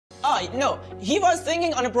No, he was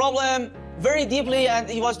thinking on a problem very deeply and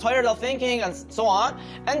he was tired of thinking and so on.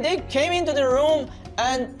 And they came into the room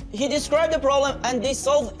and he described the problem and they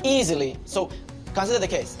solved easily. So consider the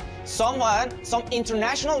case. Some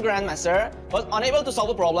international grandmaster was unable to solve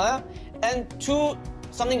the problem and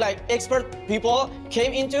something like expert people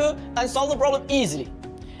came into and solved the problem easily.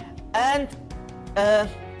 And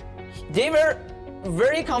they were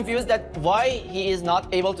very confused that why he is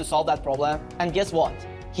not able to solve that problem. And guess what?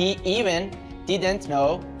 He even didn't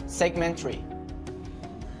know segment tree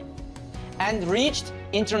and reached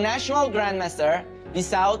international grandmaster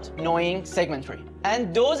without knowing segment tree.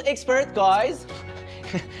 And those expert guys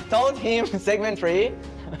taught him segment tree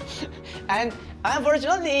and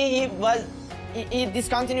unfortunately he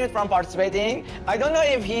discontinued from participating. I don't know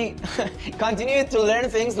if he continued to learn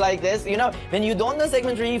things like this. You know, when you don't know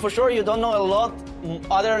segment tree, for sure you don't know a lot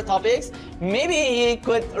other topics. Maybe he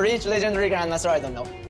could reach legendary grandmaster, I don't know.